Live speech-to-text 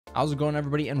How's it going,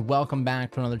 everybody, and welcome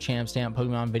back to another Champ Stamp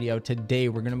Pokemon video. Today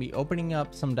we're going to be opening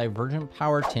up some Divergent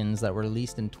Power Tins that were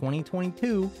released in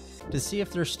 2022 to see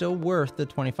if they're still worth the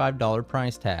 $25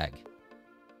 price tag.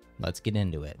 Let's get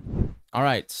into it. All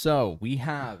right, so we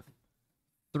have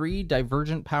 3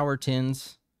 Divergent Power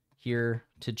Tins here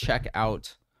to check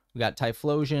out. We got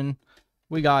Typhlosion,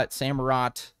 we got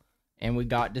Samurott, and we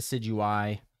got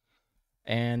Decidueye.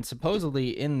 And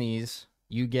supposedly in these,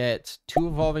 you get 2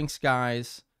 Evolving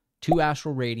Skies, 2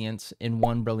 Astral Radiance, and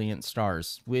 1 Brilliant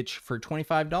Stars, which for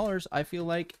 $25, I feel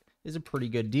like is a pretty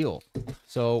good deal.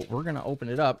 So we're going to open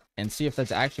it up and see if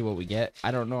that's actually what we get.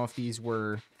 I don't know if these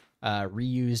were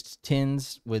reused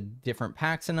tins with different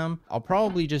packs in them. I'll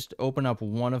probably just open up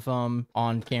one of them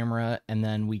on camera, and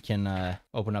then we can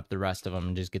open up the rest of them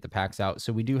and just get the packs out.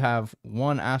 So we do have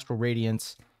 1 Astral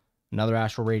Radiance, another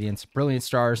Astral Radiance, Brilliant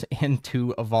Stars, and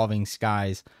 2 Evolving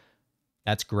Skies.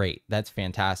 That's great. That's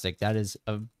fantastic. That is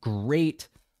a great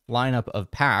lineup of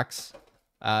packs.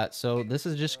 So this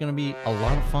is just going to be a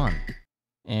lot of fun.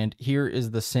 And here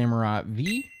is the Samurott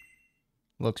V.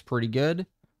 Looks pretty good.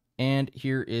 And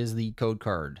here is the code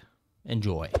card.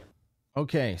 Enjoy.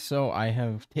 Okay, so I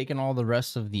have taken all the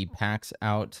rest of the packs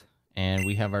out, and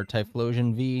we have our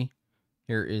Typhlosion V.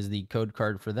 Here is the code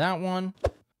card for that one.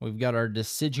 We've got our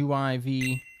Decidueye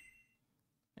V.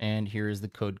 And here is the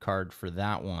code card for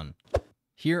that one.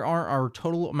 Here are our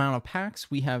total amount of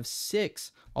packs. We have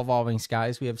 6 Evolving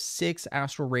Skies, we have 6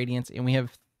 Astral Radiance, and we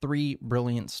have 3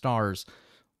 Brilliant Stars.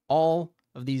 All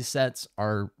of these sets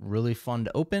are really fun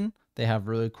to open. They have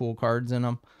really cool cards in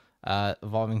them.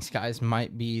 Evolving Skies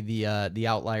might be the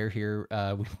outlier here.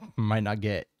 We might not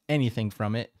get anything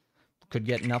from it. Could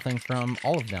get nothing from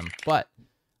all of them. But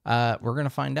we're going to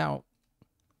find out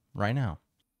right now.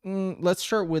 Let's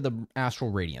start with the Astral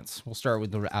Radiance. We'll start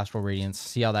with the Astral Radiance,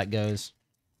 see how that goes.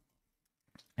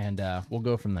 And we'll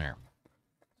go from there.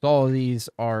 So all of these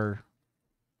are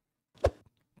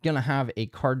gonna have a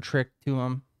card trick to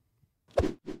them.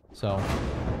 So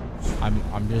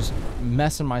I'm just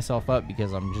messing myself up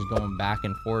because I'm just going back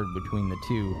and forward between the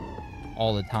two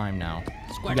all the time now.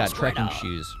 We got Trekking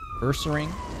Shoes, Ursaring,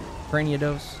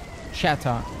 Cranidos,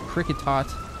 Chatot, Kricketot,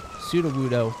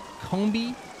 Sudowoodo,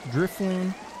 Combee,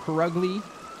 Drifloon, Corugly,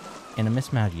 and a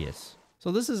Mismagius.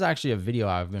 So this is actually a video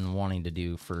I've been wanting to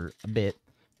do for a bit,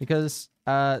 because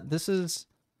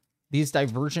these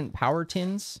Divergent Power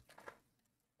Tins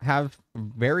have a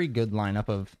very good lineup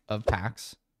of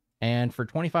packs, and for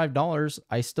 $25,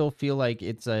 I still feel like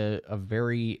it's a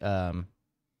very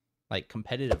like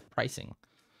competitive pricing.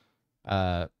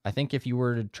 I think if you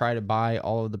were to try to buy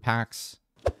all of the packs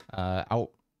out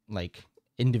like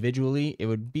individually, it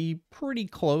would be pretty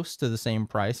close to the same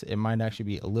price. It might actually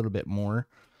be a little bit more,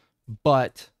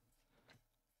 but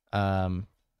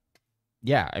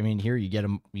yeah, I mean, here you get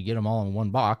them all in one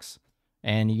box,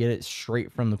 and you get it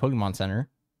straight from the Pokemon Center.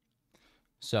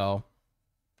 So,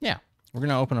 yeah, we're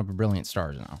gonna open up a Brilliant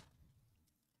Stars now.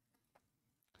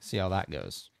 See how that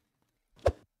goes.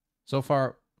 So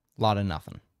far, a lot of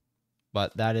nothing,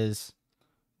 but that is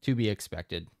to be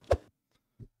expected.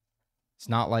 It's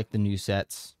not like the new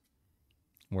sets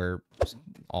where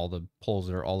all the pulls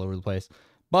are all over the place,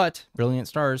 but Brilliant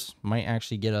Stars might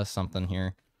actually get us something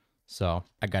here. So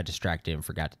I got distracted and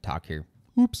forgot to talk here.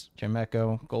 Oops.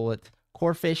 Chimecho, Golett,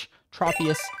 Corphish,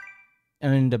 Tropius,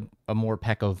 and a more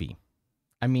Peko V.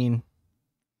 I mean,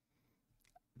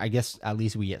 I guess at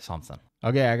least we get something.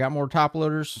 Okay, I got more top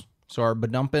loaders. So our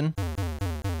Badumpin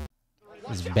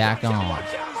is back on.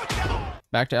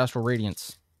 Back to Astral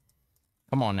Radiance.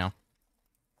 Come on now.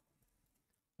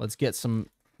 Let's get some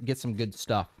good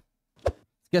stuff. Let's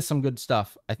get some good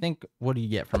stuff. I think, what do you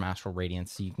get from Astral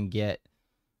Radiance? You can get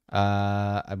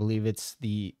I believe it's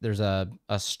there's a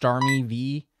Starmie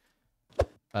V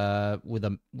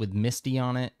with Misty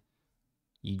on it.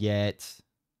 You get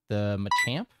the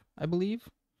Machamp, I believe.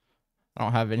 I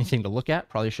don't have anything to look at.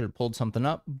 Probably should have pulled something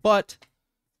up, but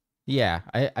yeah,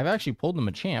 I've actually pulled the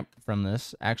Machamp from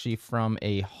this, actually from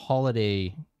a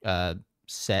holiday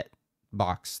set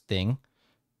box thing,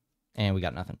 and we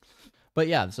got nothing. But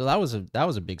yeah, so that was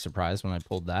a big surprise when I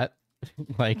pulled that.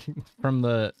 Like from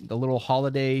the little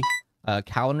holiday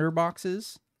calendar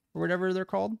boxes or whatever they're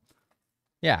called.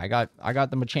 Yeah, I got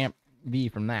the Machamp V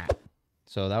from that.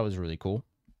 So that was really cool.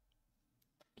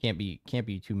 Can't be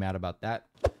too mad about that.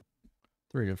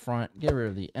 3 to the front. Get rid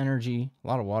of the energy. A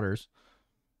lot of waters.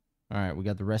 All right, we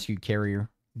got the Rescue Carrier,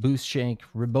 Boost Shank,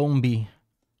 Ribombi,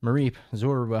 Mareep,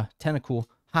 Zorba, Tentacool,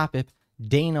 Hoppip,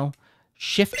 Dano,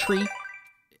 Shiftry,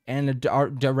 and a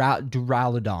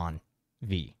Duraludon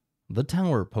V. The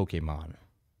Tower Pokemon.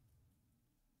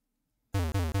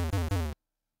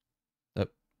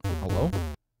 Hello?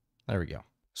 There we go.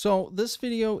 So this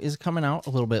video is coming out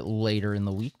a little bit later in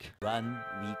the week. 1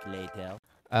 week later.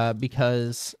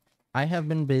 Because I have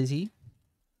been busy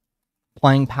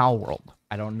playing Power World.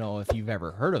 I don't know if you've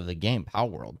ever heard of the game Power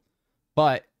World,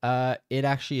 but it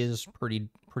actually is pretty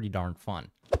darn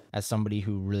fun. As somebody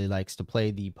who really likes to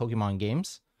play the Pokemon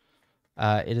games,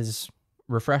 it is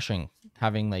refreshing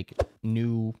having like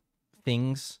new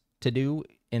things to do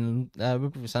in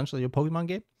essentially a Pokemon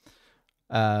game.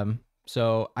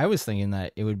 So I was thinking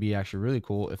that it would be actually really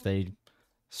cool if they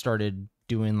started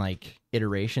doing like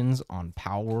iterations on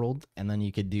Power World, and then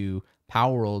you could do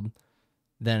Power World,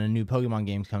 then a new Pokemon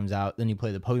game comes out, then you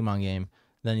play the Pokemon game,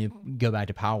 then you go back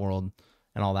to Power World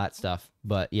and all that stuff.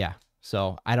 But yeah,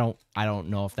 so I don't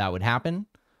know if that would happen,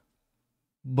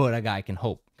 but a guy can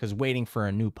hope, because waiting for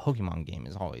a new Pokemon game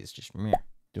is always just meh.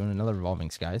 Doing another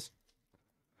Evolving Skies.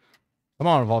 Come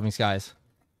on, Evolving Skies.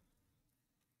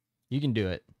 You can do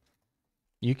it.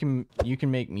 You can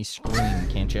make me scream,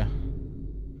 can't you?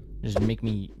 Just make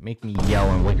me yell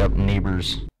and wake up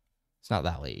neighbors. It's not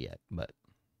that late yet, but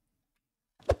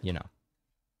you know.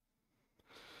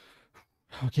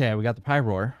 Okay, we got the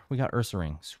Pyroar, we got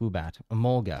Ursaring, Swoobat,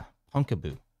 Emolga,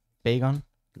 Pumpkaboo, Bagon,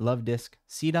 Love Disc,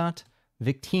 Seedot,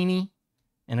 Victini,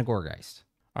 and a Gourgeist.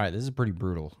 All right, this is pretty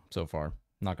brutal so far.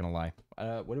 Not gonna lie.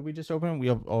 What did we just open? We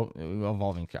have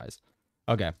Evolving Skies.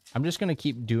 Okay, I'm just gonna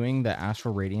keep doing the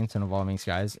Astral Radiance and Evolving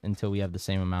Skies until we have the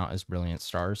same amount as Brilliant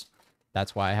Stars.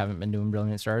 That's why I haven't been doing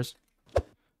Brilliant Stars.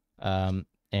 And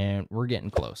we're getting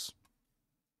close.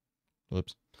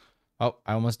 Whoops. Oh,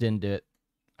 I almost didn't do it.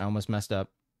 I almost messed up.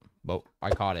 But I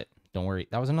caught it. Don't worry.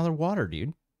 That was another water,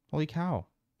 dude. Holy cow.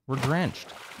 We're drenched.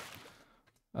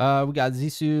 We got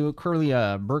Zisu,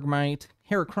 Curlia, Bergmite,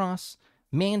 Heracross,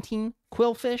 Mantine,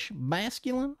 Quillfish,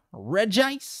 Basculin,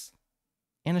 Regice,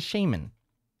 and a Shaman.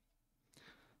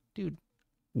 Dude.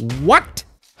 What?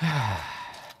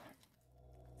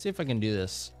 See if I can do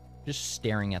this just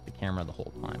staring at the camera the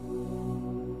whole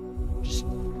time. Just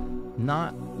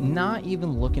not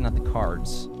even looking at the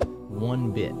cards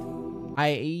one bit.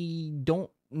 I don't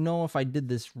know if I did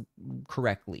this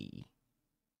correctly.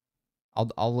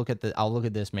 I'll look at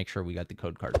this, make sure we got the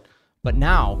code card. But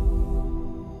now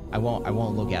I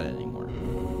won't look at it anymore.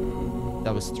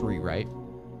 That was 3, right?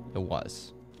 It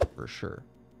was, for sure.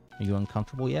 Are you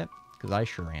uncomfortable yet? Because I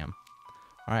sure am.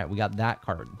 All right, we got that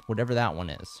card, whatever that one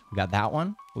is. We got that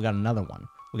one. We got another one.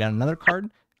 We got another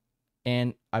card,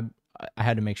 and I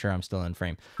had to make sure I'm still in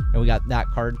frame. And we got that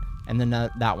card, and then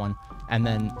that one, and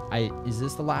then is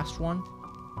this the last one?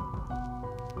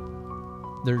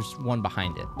 There's one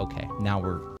behind it. Okay,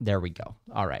 now there we go.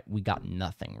 All right, we got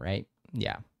nothing, right?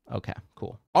 Yeah. Okay,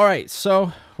 cool. All right,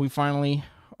 so we finally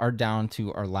are down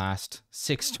to our last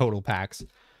 6 total packs.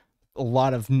 A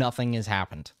lot of nothing has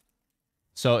happened.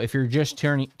 So if you're just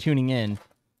tuning in,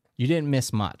 you didn't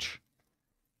miss much.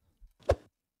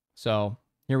 So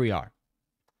here we are.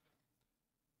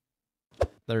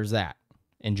 There's that.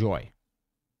 Enjoy.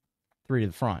 3 to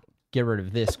the front. Get rid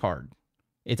of this card.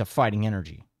 It's a fighting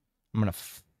energy. I'm going to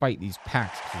fight these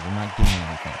packs because they're not giving me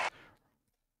anything.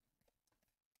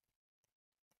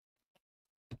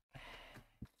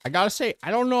 I got to say,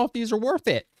 I don't know if these are worth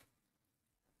it.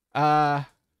 I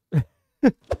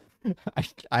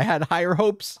had higher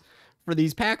hopes for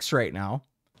these packs right now.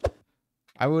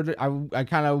 I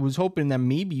kind of was hoping that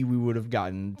maybe we would have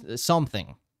gotten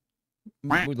something.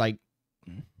 Like,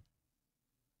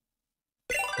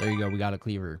 there you go. We got a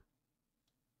cleaver.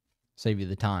 Save you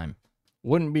the time.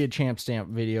 Wouldn't be a champ stamp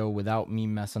video without me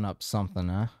messing up something,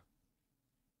 huh?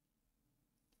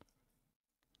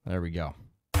 There we go.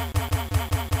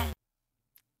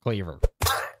 Cleaver.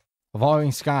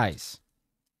 Evolving Skies.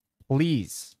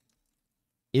 Please.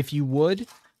 If you would,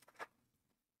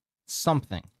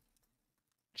 something.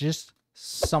 Just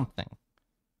something.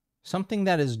 Something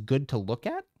that is good to look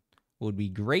at would be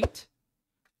great.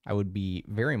 I would be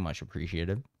very much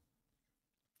appreciative.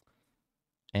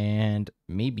 And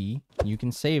maybe you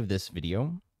can save this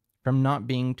video from not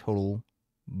being total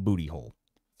booty hole.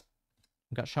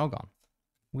 We got Shelgon.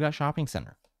 We got Shopping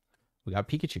Center. We got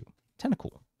Pikachu,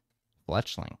 Tentacool,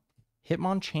 Fletchling,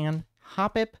 Hitmonchan,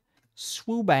 Hoppip,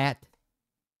 Swoobat,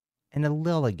 and a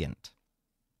Lilligant.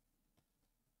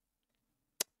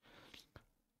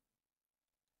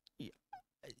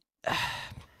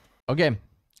 Okay,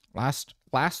 last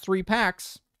 3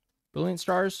 packs. Brilliant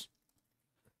Stars.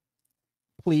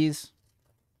 Please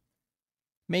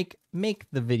make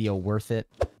the video worth it.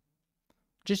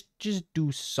 Just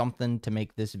do something to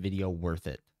make this video worth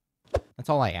it. That's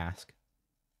all I ask.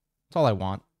 That's all I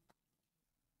want.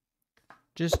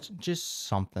 Just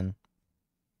something.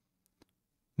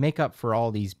 make up for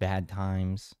all these bad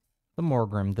times. The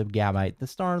Morgrim, the Gabite, the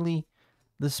Starly,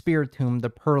 the Spiritomb, the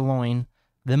Purloin,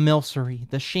 the Milcery,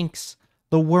 the Shinx,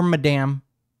 the Wormadam.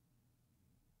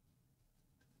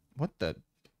 What the?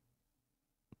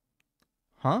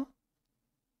 Huh?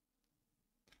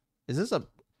 Is this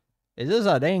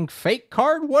a dang fake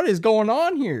card? What is going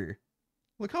on here?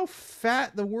 Look how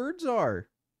fat the words are.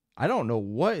 I don't know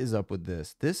what is up with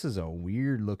this. This is a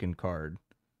weird looking card.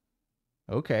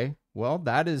 Okay, well,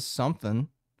 that is something.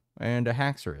 And a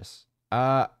Haxorus.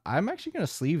 I'm actually going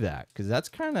to sleeve that because that's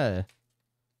kind of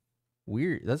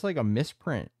weird. That's like a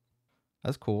misprint.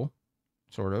 That's cool.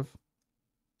 Sort of.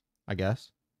 I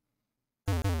guess.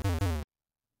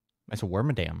 That's a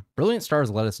Wormadam. Brilliant Stars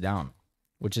let us down,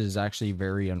 which is actually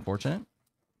very unfortunate.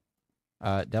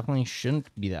 Definitely shouldn't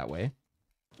be that way.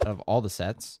 Out of all the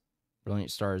sets, Brilliant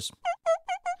Stars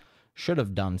should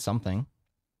have done something.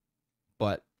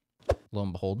 But, lo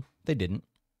and behold, they didn't.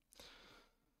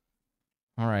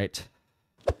 Alright.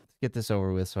 Let's get this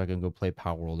over with so I can go play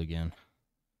Power World again.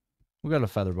 We got a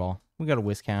Featherball. We got a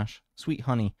Whiscash. Sweet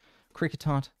Honey.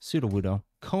 Kricketot. Sudowoodo.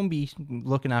 Combee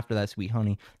looking after that Sweet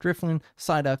Honey. Drifloon.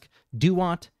 Psyduck.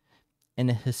 Duat.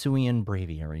 And a Hisuian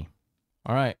Braviary.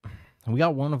 Alright. We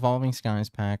got one Evolving Skies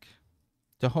pack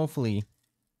to hopefully,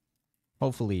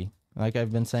 like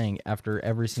I've been saying, after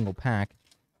every single pack,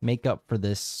 make up for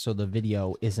this so the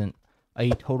video isn't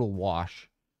a total wash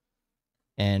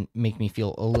and make me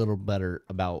feel a little better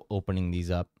about opening these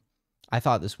up. I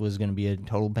thought this was going to be a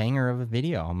total banger of a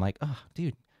video. I'm like, oh,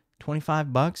 dude,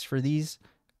 $25 for these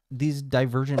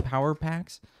Divergent Power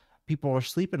packs? People are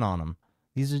sleeping on them.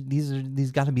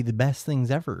 These got to be the best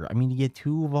things ever. I mean, you get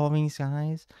 2 Evolving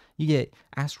Skies, you get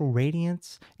Astral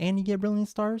Radiance, and you get Brilliant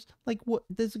Stars. Like, what?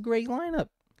 That's a great lineup.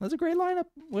 That's a great lineup.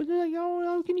 What? Like,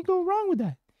 how can you go wrong with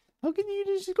that? How can you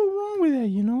just go wrong with that?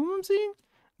 You know what I'm saying?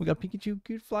 We got Pikachu,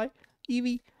 Cutefly,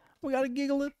 Eevee. We got a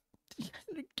Gigalith.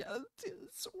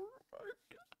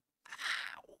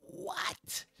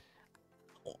 What?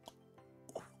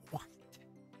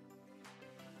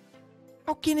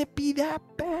 How can it be that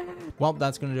bad? Well,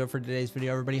 that's going to do it for today's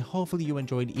video, everybody. Hopefully you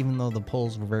enjoyed, even though the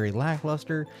polls were very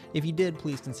lackluster. If you did,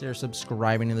 please consider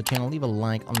subscribing to the channel. Leave a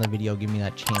like on the video. Give me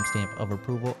that champ stamp of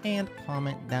approval. And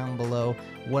comment down below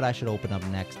what I should open up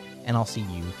next. And I'll see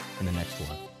you in the next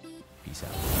one. Peace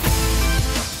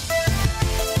out.